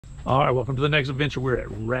All right, welcome to the next adventure. We're at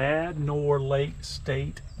Radnor Lake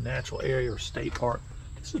State Natural Area or State Park.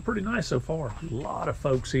 This is pretty nice so far. A lot of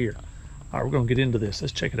folks here. All right, we're gonna get into this.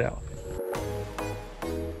 Let's check it out.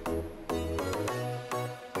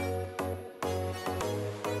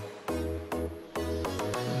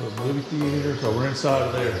 Movie theater, so we're inside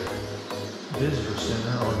of their visitor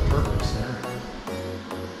center or interpretive center.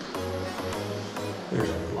 There's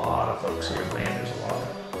a lot of folks here, man, there's a lot.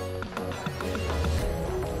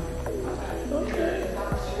 Okay.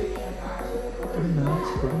 Pretty nice,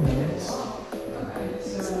 pretty nice.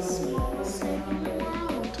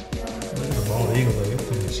 Look at the bald eagle though, that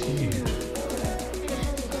thing is huge.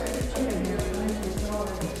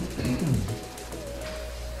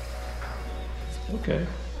 Okay.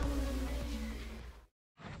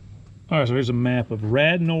 All right, so here's a map of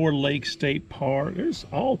Radnor Lake State Park. There's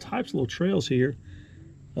all types of little trails here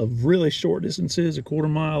of really short distances, a quarter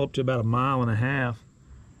mile up to about a mile and a half.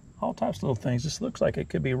 All types of little things. This looks like it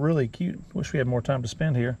could be really cute. Wish we had more time to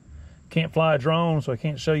spend here. Can't fly a drone, so I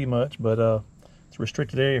can't show you much, but it's a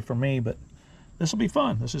restricted area for me, but this will be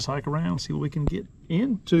fun. Let's just hike around, see what we can get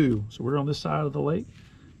into. So we're on this side of the lake,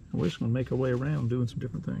 and we're just gonna make our way around doing some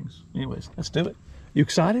different things. Anyways, let's do it. You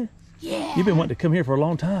excited? Yeah. You've been wanting to come here for a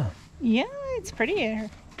long time. Yeah, it's pretty here.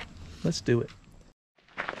 Let's do it.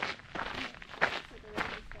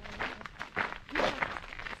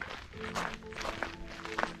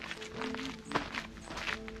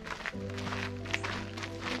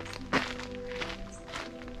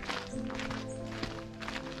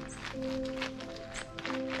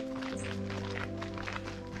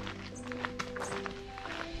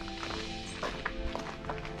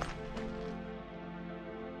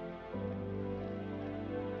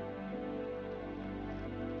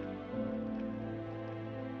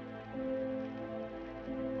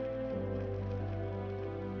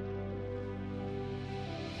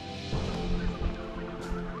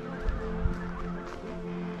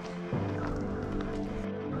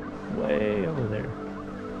 Way over there.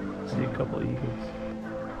 See a couple of eagles.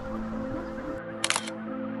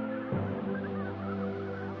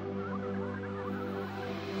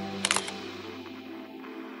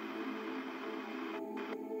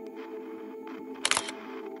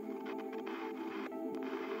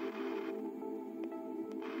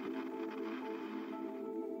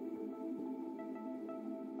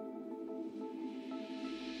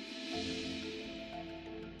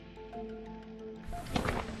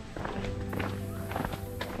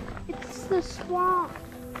 The swamp.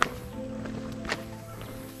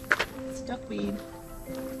 It's duckweed.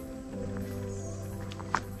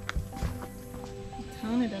 A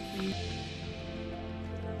ton of duckweed.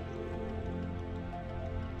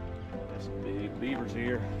 There's some big beavers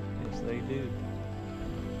here. Yes, they do.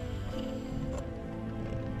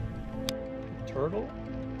 Turtle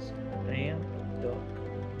and duck.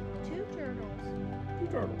 Two turtles. Two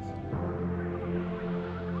turtles.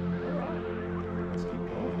 All right. Let's keep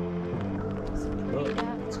going. Look,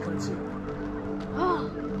 it's kudzu. Oh,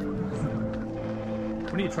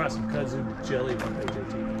 We need to try some kudzu jelly one day,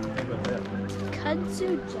 JT. Think about that.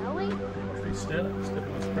 kudzu jelly? If you step on this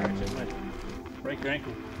crack, it might break your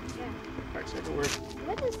ankle. Yeah. Cracks everywhere.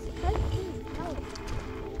 What is kudzu jelly?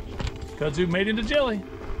 Kudzu made into jelly.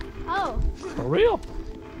 Oh. For real.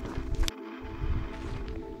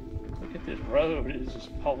 Look at this road. It is just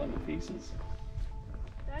falling to pieces.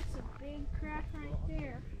 That's a big crack right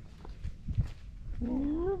there.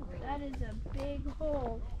 That is a big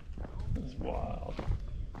hole. This is wild.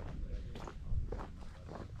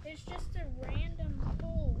 It's just a random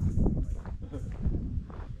hole.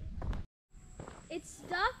 It's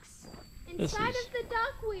ducks inside of the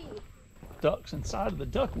duckweed. Ducks inside of the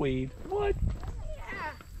duckweed. What?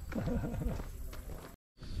 Yeah.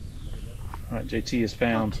 All right, JT has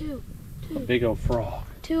found Two a big old frog.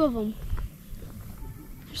 Two of them.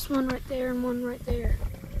 There's one right there and one right there.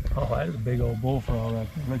 Oh, that is a big old bullfrog right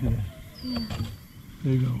there. Look at that. Yeah.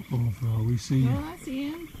 Big old bullfrog. We see him. Oh, I see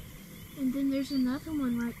him. And then there's another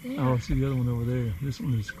one right there. Oh, I see the other one over there. This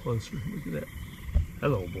one is closer. Look at that.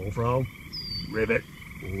 Hello, bullfrog. Ribbit.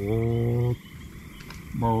 Oh.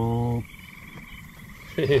 Oh.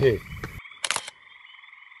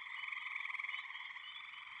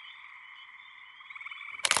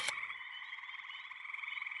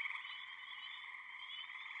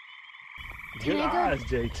 Good eyes,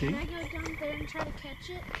 JT. Can I go down there and try to catch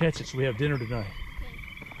it? Catch it so we have dinner tonight.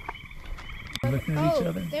 Looking at each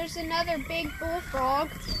other. There's another big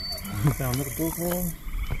bullfrog. Found another bullfrog.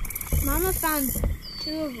 Mama found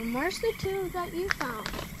two of them. Where's the two that you found?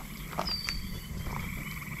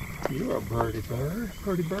 You're a birdie bird.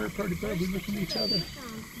 Birdie bird, birdie bird. We're looking at each other.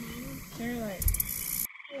 They're like,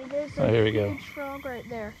 There's there's Oh, a here we go. huge frog right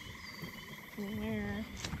there. Where?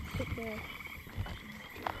 Right there.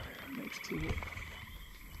 Next to it.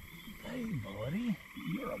 Hey, buddy.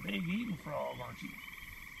 You're a big eating frog, aren't you?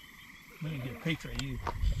 Let me get a picture of you.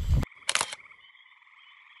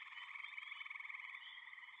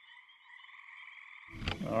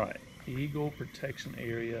 All right. Eagle protection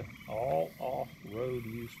area. All off-road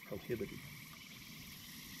use prohibited.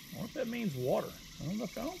 I wonder if that means water. I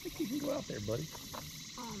don't think you can go out there, buddy.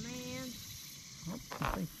 Oh man. I don't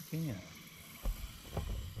think you can.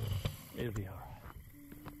 It'll be all right.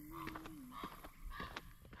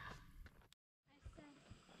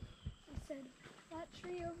 I said that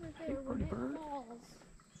tree over there, Hey, when pretty it bird. falls,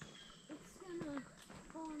 it's gonna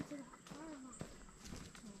fall into the farm.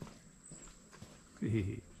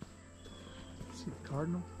 See the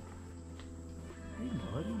cardinal? Hey,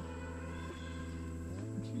 buddy.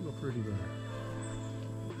 Aren't you a pretty bird?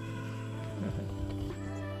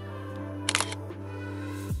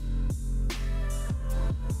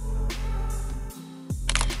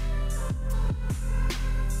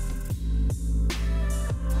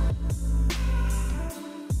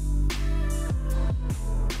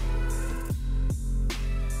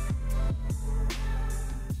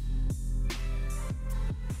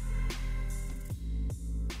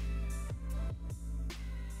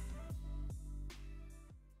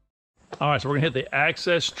 All right, so we're gonna hit the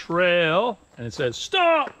access trail, and it says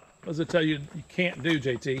stop. What does it tell you you can't do,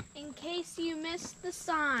 JT? In case you missed the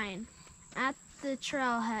sign at the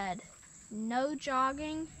trailhead, no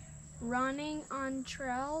jogging, running on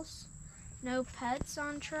trails, no pets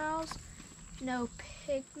on trails, no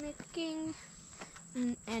picnicking,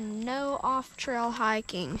 and no off-trail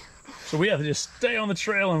hiking. So we have to just stay on the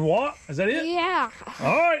trail and walk? Is that it? Yeah.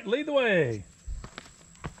 All right, lead the way.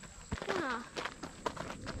 Huh.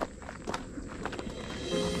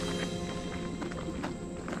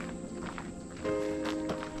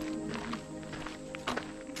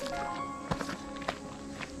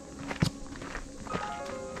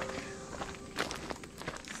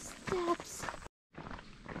 Steps.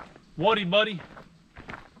 Woody, buddy.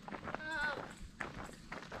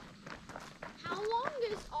 How long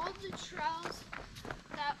is all the trails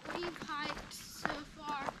that we've hiked so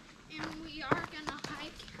far and we are gonna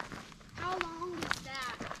hike? How long is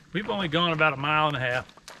that? We've only gone about 1.5 miles.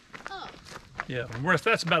 Oh, Yeah,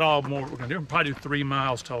 that's about all more we're gonna do. We'll probably do 3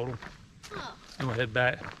 miles total. oh. And we'll head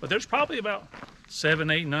back. But there's probably about 7,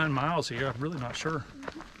 8, 9 miles here. I'm really not sure.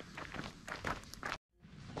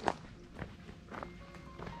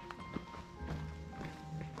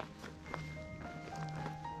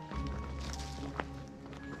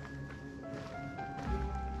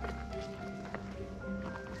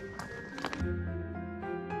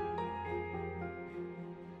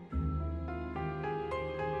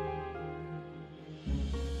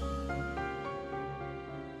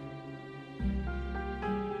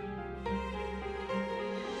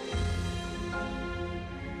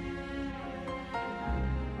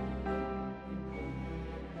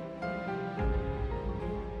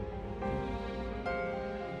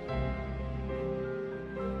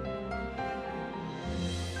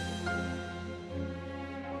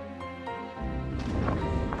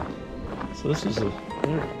 So this is there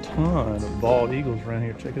are a ton of bald eagles around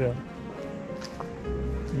here. Check it out.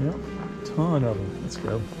 Yep, ton of them. Let's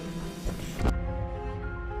go.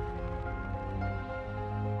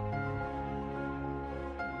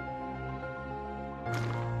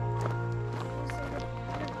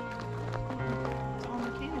 It's on the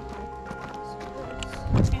canopy.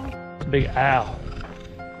 It's a big owl.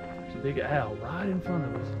 There's a big owl right in front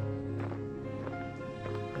of us. I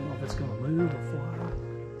don't know if it's gonna move or fly.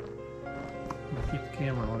 I'm gonna keep the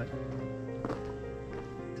camera on it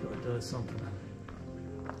until it does something.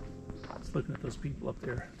 It's looking at those people up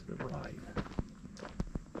there to the right.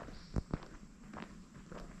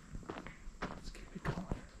 Let's keep it going.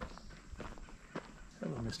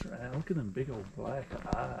 Hello, Mr. Owl. Look at them big old black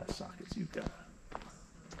eye sockets you've got.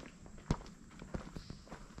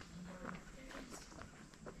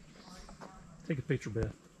 Take a picture,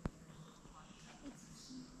 Beth.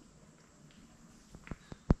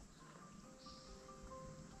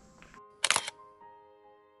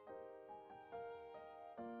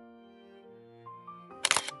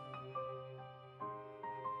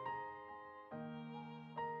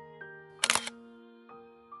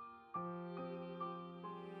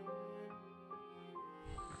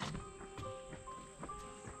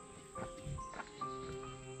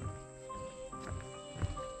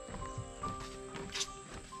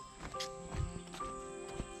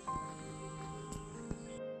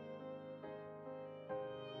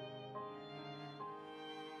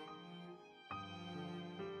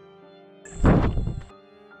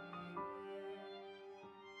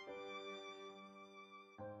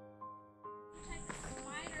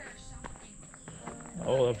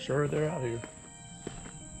 Oh, I'm sure they're out here.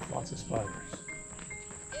 Lots of spiders.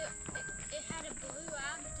 It had a blue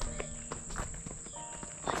abdomen.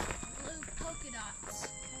 Like blue polka dots.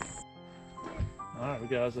 All right, we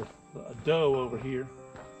got a doe over here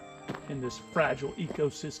in this fragile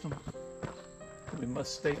ecosystem. We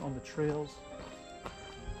must stay on the trails.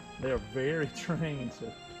 They are very trained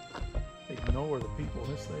to ignore the people.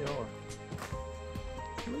 Yes, they are.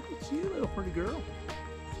 Look at you, little pretty girl.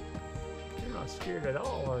 You're not scared at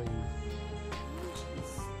all, are you?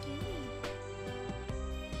 She's skinny.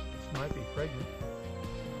 She might be pregnant.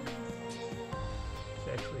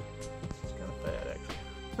 She's kind of fat,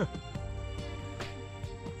 actually.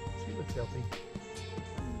 She looks healthy.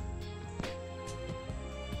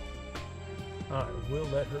 All right, we'll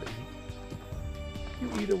let her eat. You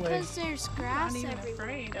eat away. Because there's grass Not even everywhere.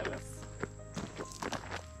 afraid of us.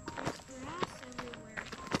 There's grass everywhere.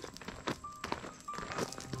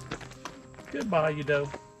 Goodbye, you doe.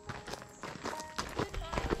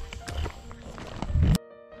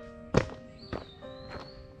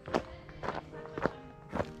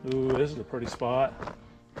 Ooh, this is a pretty spot.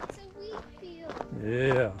 It's a wheat field.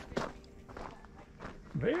 Yeah.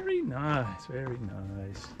 Very nice, very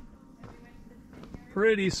nice.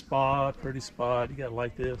 Pretty spot, pretty spot. You gotta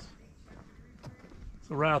like this.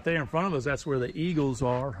 So right out there in front of us, that's where the eagles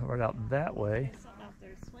are, right out that way. There's something out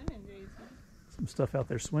there swimming, Jason. Some stuff out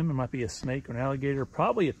there swimming. Might be a snake or an alligator,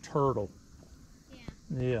 probably a turtle. Yeah.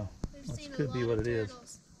 Yeah, We've that seen a could be lot what of it is.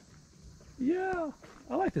 turtles. Yeah,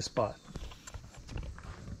 I like this spot.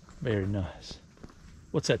 Very nice.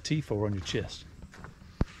 What's that T for on your chest?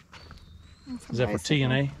 Is that for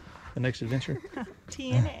TNA, the next adventure?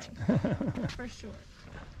 TNA, for sure.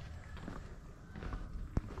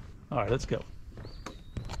 All right, let's go.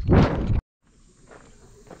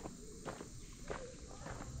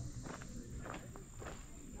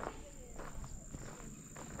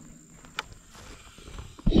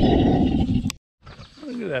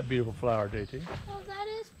 Look at that beautiful flower, JT. Oh, that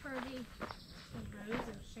is pretty. The Rose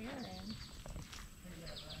of Sharon.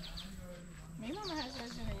 My mama has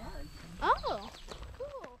those in her yard. Oh,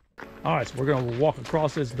 cool. All right, so we're gonna walk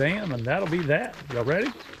across this dam, and that'll be that. Y'all ready?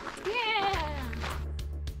 Yeah.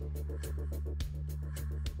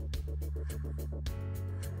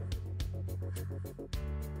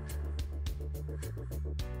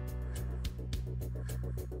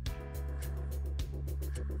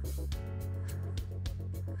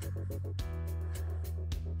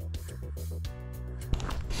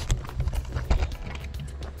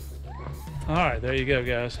 All right, there you go,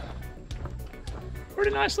 guys.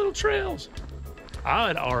 Pretty nice little trails.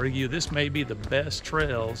 I'd argue this may be the best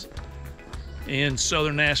trails in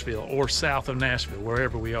southern Nashville or south of Nashville,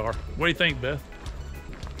 wherever we are. What do you think, Beth?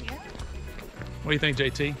 Yeah. What do you think,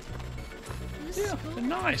 JT? This Yeah, is cool. they're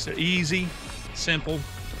nice. They're easy, simple,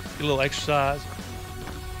 get a little exercise.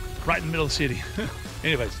 Right in the middle of the city.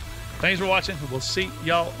 Anyways, thanks for watching. We'll see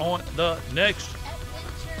y'all on the next.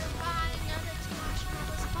 Adventure by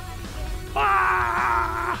Marshmallows Party.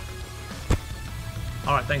 Ah!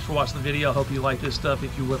 All right, thanks for watching the video. I hope you like this stuff.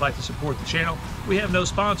 If you would like to support the channel, we have no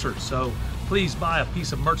sponsors, so please buy a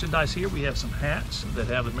piece of merchandise here. We have some hats that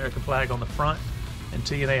have the American flag on the front and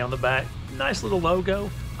TNA on the back. Nice little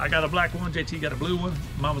logo. I got a black one, JT got a blue one,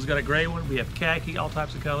 Mama's got a gray one. We have khaki, all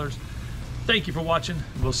types of colors. Thank you for watching.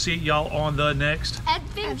 We'll see y'all on the next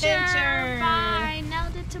Adventure. Adventure. Bye.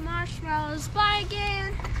 Nailed it to marshmallows. Bye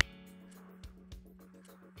again.